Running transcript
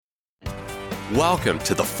Welcome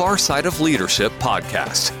to the Far Side of Leadership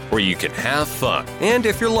podcast, where you can have fun and,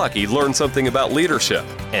 if you're lucky, learn something about leadership.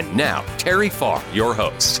 And now, Terry Farr, your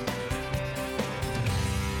host.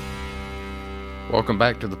 Welcome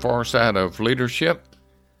back to the Far Side of Leadership.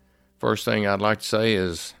 First thing I'd like to say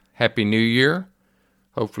is Happy New Year.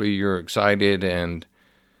 Hopefully you're excited and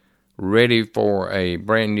ready for a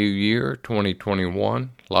brand new year,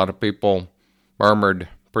 2021. A lot of people murmured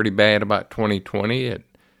pretty bad about 2020. It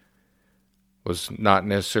was not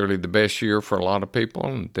necessarily the best year for a lot of people.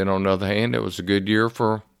 And then on the other hand, it was a good year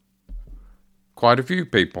for quite a few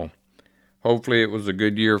people. Hopefully it was a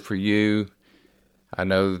good year for you. I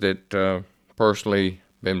know that personally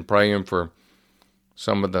been praying for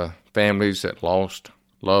some of the families that lost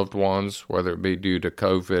loved ones, whether it be due to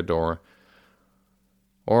COVID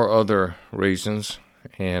or other reasons,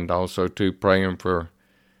 and also too praying for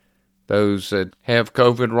those that have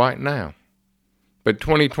COVID right now. But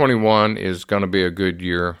 2021 is going to be a good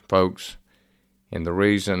year, folks, and the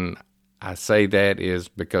reason I say that is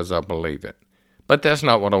because I believe it. But that's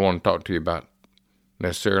not what I want to talk to you about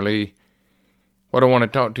necessarily. What I want to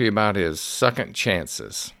talk to you about is second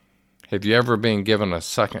chances. Have you ever been given a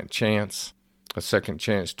second chance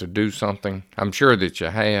to do something? I'm sure that you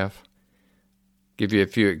have. Give you a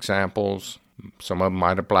few examples. Some of them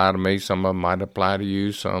might apply to me, some of them might apply to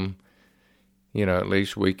you, some, at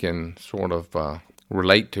least we can sort of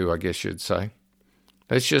relate to, I guess you'd say.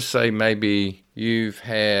 Let's just say maybe you've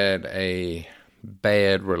had a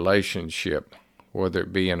bad relationship, whether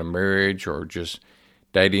it be in a marriage or just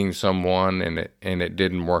dating someone and it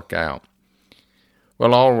didn't work out.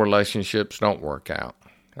 Well, all relationships don't work out,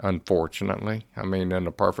 unfortunately. I mean, in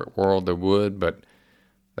a perfect world they would, but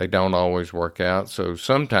they don't always work out. So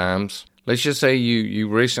sometimes, let's just say you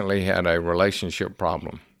recently had a relationship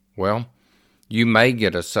problem. Well, you may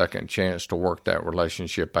get a second chance to work that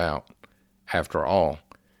relationship out after all.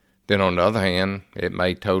 Then on the other hand, it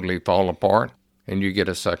may totally fall apart and you get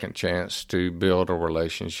a second chance to build a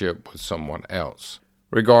relationship with someone else.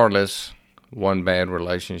 Regardless, one bad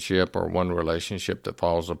relationship or one relationship that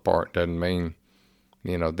falls apart doesn't mean,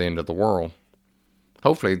 the end of the world.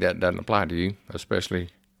 Hopefully that doesn't apply to you, especially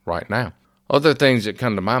right now. Other things that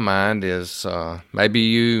come to my mind is maybe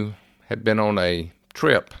you have been on a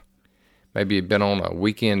trip. Maybe you've been on a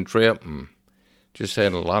weekend trip and just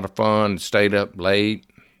had a lot of fun, stayed up late.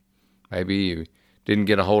 Maybe you didn't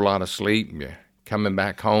get a whole lot of sleep. You're coming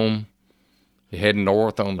back home. You're heading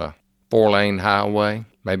north on the 4-lane highway.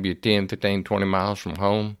 Maybe you're 10, 15, 20 miles from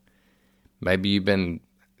home. Maybe you've been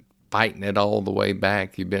fighting it all the way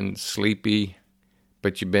back. You've been sleepy,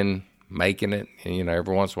 but you've been making it. And,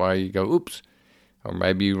 every once in a while you go, oops. Or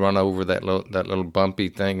maybe you run over that little bumpy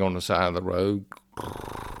thing on the side of the road.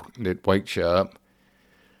 It wakes you up.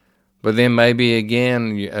 But then maybe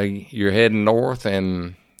again you're heading north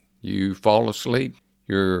and you fall asleep.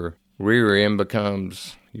 Your rear end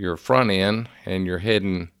becomes your front end and you're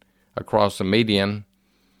heading across the median,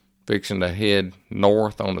 fixing to head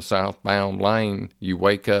north on the southbound lane. You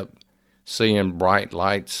wake up seeing bright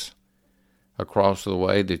lights across the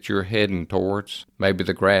way that you're heading towards. Maybe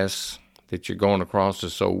the grass that you're going across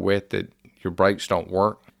is so wet that your brakes don't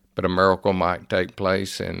work. But a miracle might take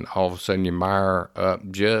place and all of a sudden you mire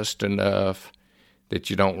up just enough that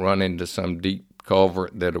you don't run into some deep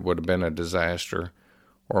culvert that it would have been a disaster.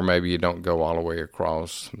 Or maybe you don't go all the way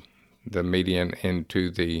across the median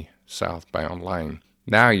into the southbound lane.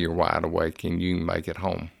 Now you're wide awake and you can make it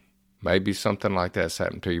home. Maybe something like that's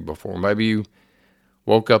happened to you before. Maybe you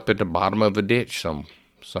woke up at the bottom of a ditch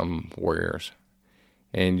somewheres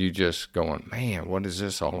and you just going, man, what is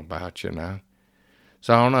this all about,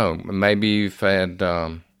 So I don't know, maybe you've had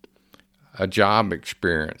a job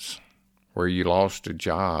experience where you lost a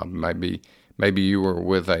job. Maybe you were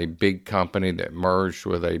with a big company that merged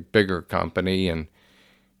with a bigger company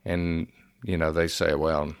and they say,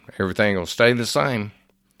 well, everything will stay the same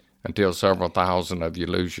until several thousand of you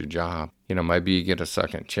lose your job. Maybe you get a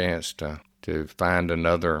second chance to find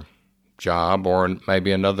another job or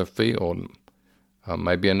maybe another field,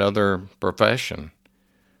 maybe another profession.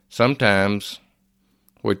 Sometimes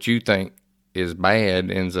what you think is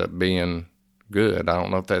bad ends up being good. I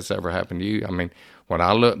don't know if that's ever happened to you. I mean, when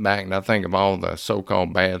I look back and I think of all the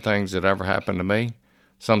so-called bad things that ever happened to me,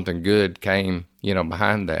 something good came,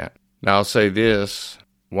 behind that. Now, I'll say this,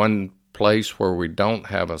 one place where we don't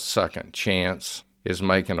have a second chance is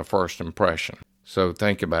making a first impression. So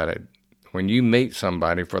think about it. When you meet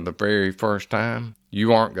somebody for the very first time,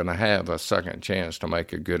 you aren't going to have a second chance to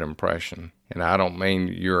make a good impression. And I don't mean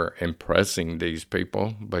you're impressing these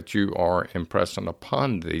people, but you are impressing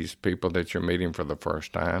upon these people that you're meeting for the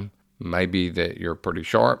first time. Maybe that you're pretty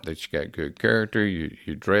sharp, that you got good character,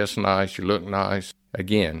 you dress nice, you look nice.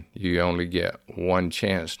 Again, you only get one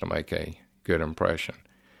chance to make a good impression.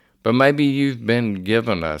 But maybe you've been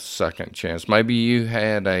given a second chance. Maybe you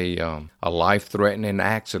had a life-threatening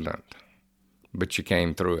accident, but you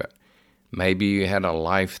came through it. Maybe you had a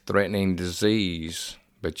life-threatening disease,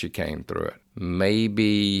 but you came through it.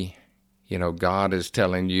 Maybe, God is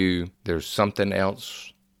telling you there's something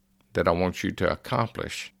else that I want you to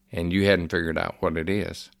accomplish, and you hadn't figured out what it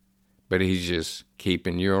is. But He's just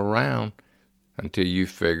keeping you around until you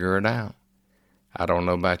figure it out. I don't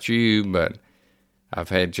know about you, but I've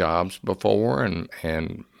had jobs before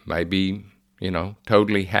and maybe,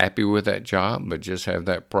 totally happy with that job, but just have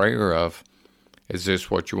that prayer of, is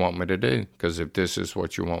this what you want me to do? Because if this is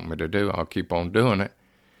what you want me to do, I'll keep on doing it.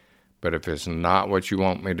 But if it's not what you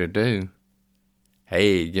want me to do,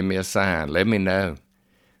 hey, give me a sign. Let me know.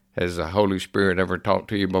 Has the Holy Spirit ever talked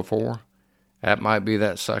to you before? That might be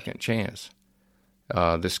that second chance.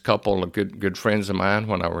 This couple of good friends of mine,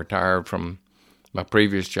 when I retired from my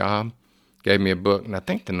previous job, gave me a book, and I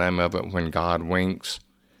think the name of it, When God Winks,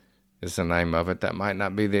 is the name of it. That might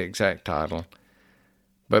not be the exact title.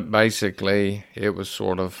 But basically, it was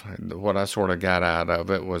sort of, what I sort of got out of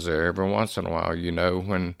it was every once in a while,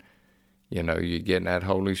 when, you're getting that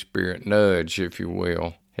Holy Spirit nudge, if you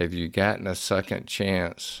will. Have you gotten a second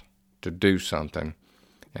chance to do something?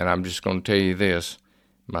 And I'm just going to tell you this,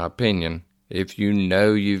 my opinion. If you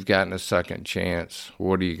know you've gotten a second chance,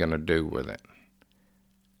 what are you going to do with it?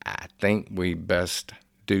 I think we best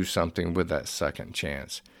do something with that second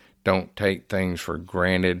chance. Don't take things for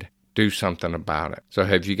granted. Do something about it. So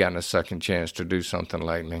have you gotten a second chance to do something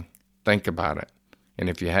lately? Think about it. And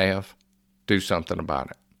if you have, do something about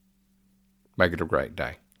it. Make it a great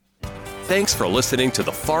day. Thanks for listening to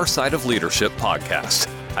the Far Side of Leadership podcast.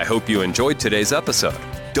 I hope you enjoyed today's episode.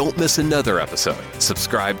 Don't miss another episode.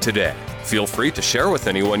 Subscribe today. Feel free to share with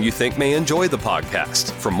anyone you think may enjoy the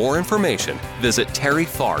podcast. For more information, visit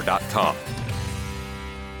terryfarr.com.